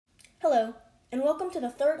Hello, and welcome to the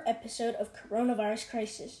third episode of Coronavirus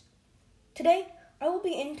Crisis. Today, I will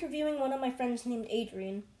be interviewing one of my friends named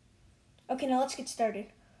Adrian. Okay, now let's get started.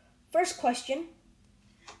 First question.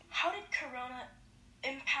 How did Corona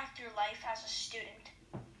impact your life as a student?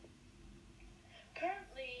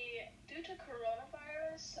 Currently, due to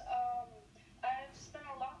coronavirus, I've spent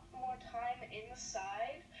a lot more time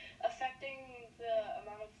inside, affecting the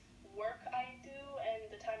amount of work I do and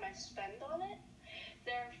the time I spend on it,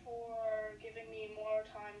 therefore giving me more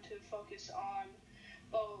time to focus on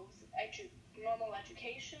both normal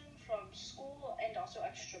education from school and also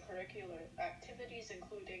extracurricular activities,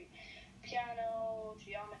 including piano,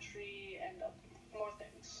 geometry, and more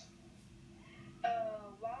things.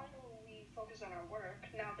 While we focus on our work,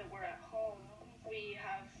 now that we're at home, we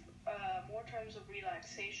have more terms of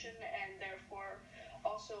relaxation and therefore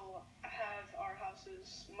also have our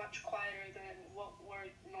houses much quieter than what we're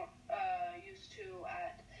used to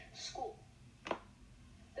at school.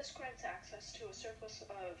 This grants access to a surplus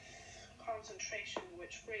of concentration,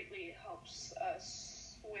 which greatly helps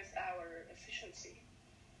us with our efficiency.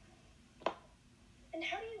 And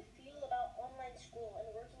how do you feel about online school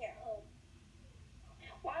and working at home?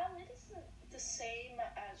 While it isn't the same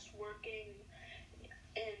as working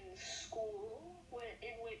in school,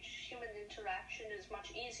 in which human interaction is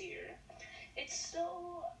much easier, it's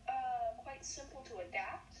still quite simple to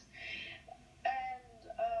adapt. And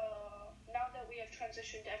now that we have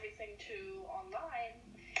transitioned everything to online,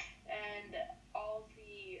 and all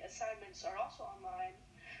the assignments are also online,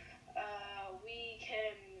 we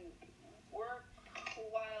can work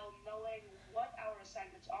while knowing what our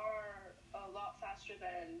assignments are a lot faster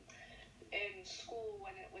than in school,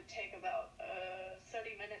 when it would take about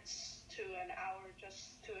 30 minutes to an hour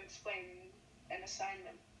just to explain an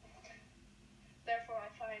assignment. Therefore, I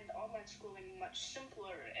find online schooling much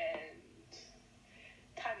simpler and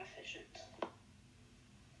time efficient.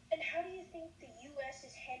 And how do you think the U.S.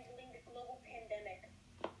 is handling the global pandemic?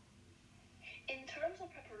 In terms of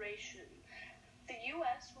preparation, the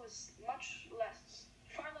U.S. was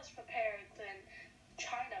far less prepared than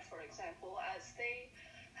China, for example, as they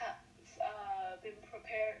have been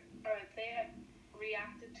prepared, or they have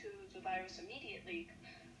reacted to the virus immediately,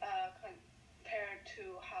 compared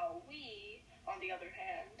to how we, on the other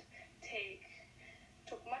hand,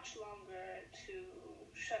 took much longer to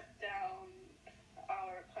shut down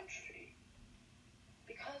our country.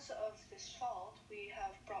 Because of this fault, we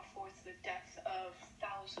have brought forth the death of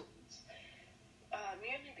thousands,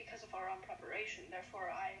 merely because of our own preparation. Therefore,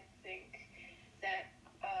 I think that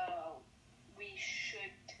we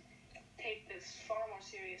should take this far more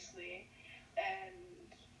seriously, and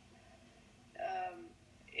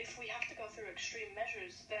if we have to go through extreme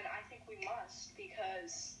measures, then I think we must,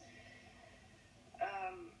 because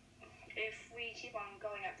if we keep on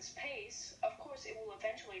going at this pace, of course it will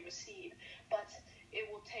eventually recede, but it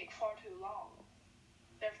will take far too long.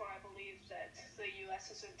 Therefore, I believe that the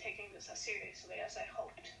U.S. isn't taking this as seriously as I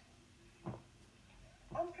hoped.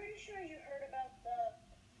 I'm pretty sure you heard about the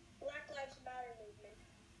Black Lives Matter movement.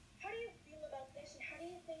 How do you feel about this, and how do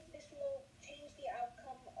you think this will change the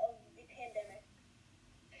outcome of the pandemic?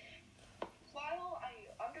 While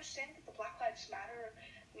I understand that the Black Lives Matter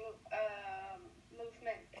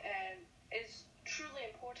movement is truly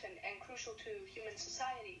important and crucial to human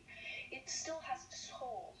society, it still has its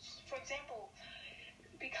holes. For example,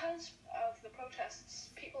 because of the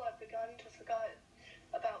protests, people have begun to forget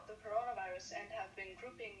about the coronavirus and have been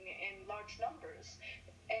grouping in large numbers,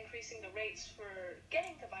 increasing the rates for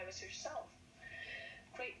getting the virus yourself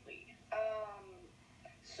greatly.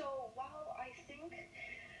 So while I think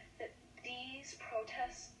that these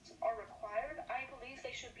protests are required, I believe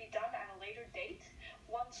they should be done at a later date,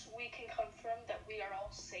 once we can confirm that we are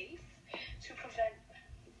all safe, to prevent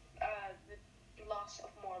the loss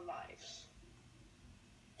of more lives.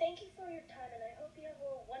 Thank you for your time.